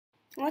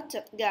What's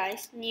up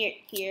guys, Near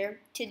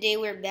here. Today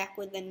we're back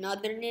with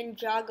another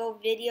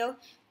Ninjago video.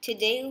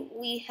 Today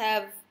we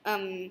have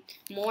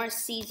more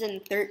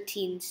season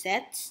 13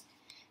 sets.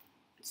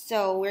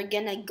 So we're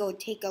gonna go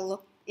take a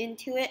look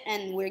into it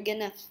and we're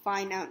gonna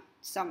find out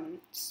some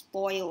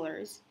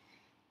spoilers.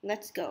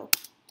 Let's go.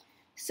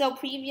 So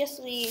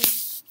previously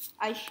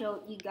I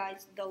showed you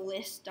guys the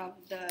list of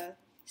the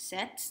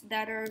sets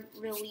that are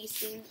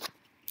releasing.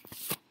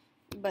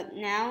 But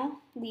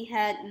now we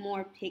had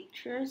more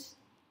pictures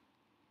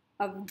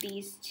of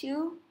these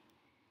two.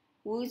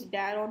 Wu's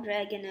Battle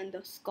Dragon and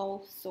the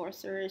Skull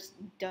Sorcerer's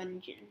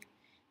Dungeon.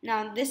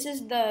 Now this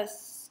is the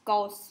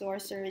Skull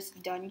Sorcerer's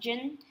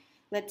Dungeon.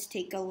 Let's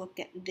take a look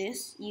at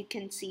this. You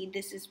can see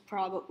this is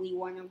probably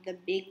one of the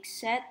big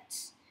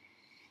sets.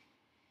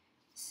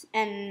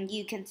 And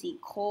you can see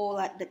Cole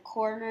at the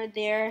corner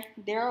there.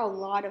 There are a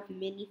lot of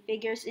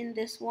minifigures in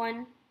this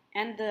one.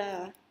 And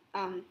the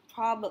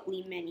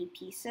probably many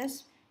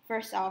pieces.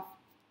 First off,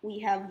 we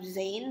have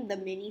Zane, the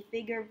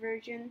minifigure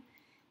version.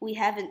 We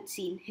haven't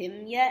seen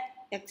him yet,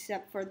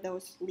 except for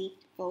those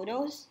leaked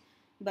photos.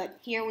 But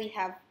here we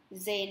have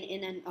Zane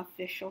in an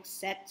official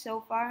set so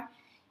far.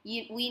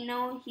 We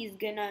know he's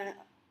gonna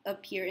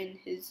appear in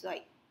his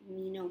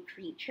Mino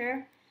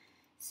creature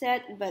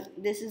set, but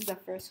this is the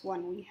first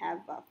one we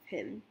have of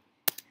him.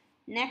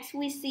 Next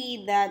we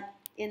see that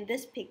in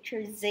this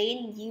picture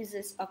Zane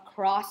uses a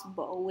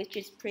crossbow, which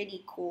is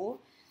pretty cool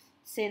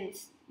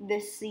since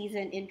this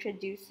season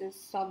introduces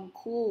some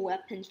cool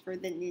weapons for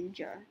the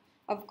ninja.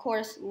 Of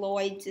course,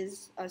 Lloyd's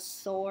is a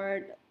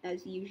sword,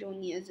 as usual.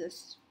 Nia's a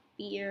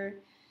spear.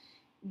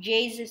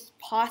 Jay's is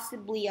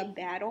possibly a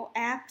battle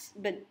axe,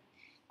 but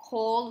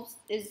Cole's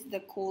is the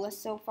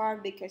coolest so far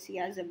because he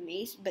has a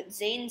mace. But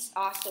Zane's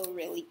also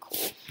really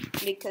cool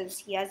because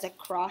he has a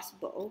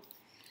crossbow.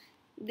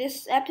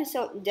 This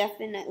episode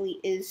definitely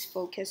is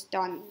focused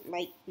on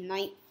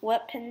night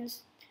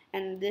weapons,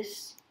 and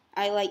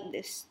I like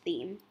this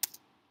theme.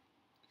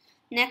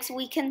 Next,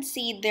 we can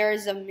see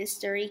there's a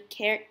mystery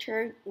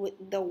character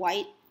with the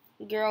white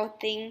girl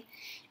thing,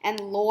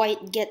 and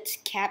Lloyd gets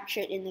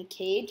captured in a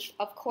cage.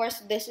 Of course,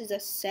 this is a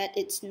set,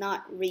 it's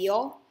not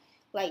real.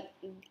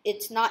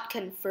 It's not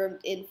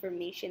confirmed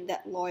information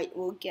that Lloyd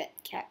will get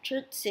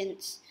captured,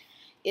 since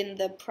in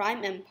the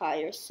Prime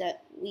Empire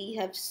set, we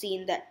have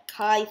seen that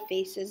Kai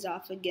faces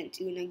off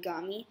against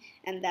Unagami,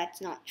 and that's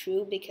not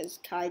true because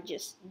Kai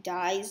just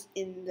dies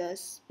in the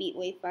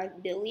Speedway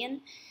 5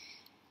 billion.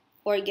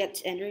 Or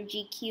gets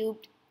energy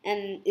cubed.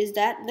 And is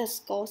that the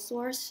Skull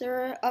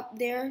Sorcerer up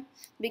there?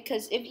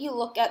 Because if you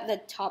look at the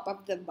top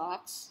of the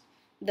box,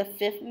 the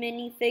 5th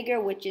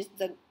minifigure, which is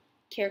the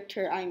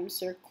character I'm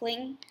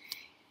circling,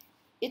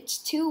 it's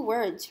 2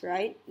 words,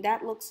 right?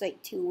 That looks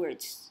like 2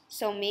 words.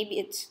 So maybe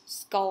it's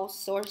Skull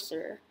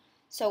Sorcerer.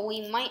 So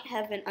we might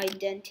have an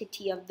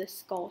identity of the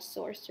Skull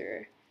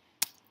Sorcerer.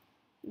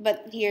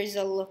 But here's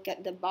a look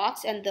at the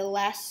box, and the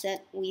last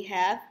set we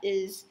have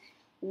is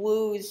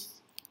Wu's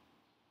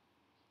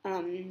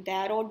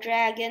Battle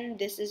Dragon.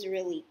 This is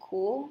really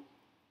cool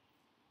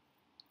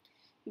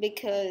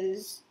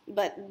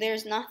but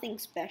there's nothing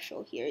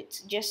special here.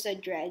 It's just a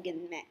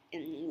dragon mech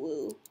and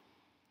Wu.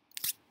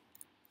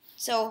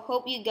 So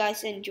hope you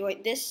guys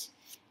enjoyed this.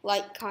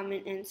 Like,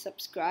 comment, and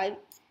subscribe.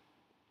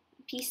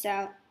 Peace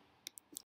out.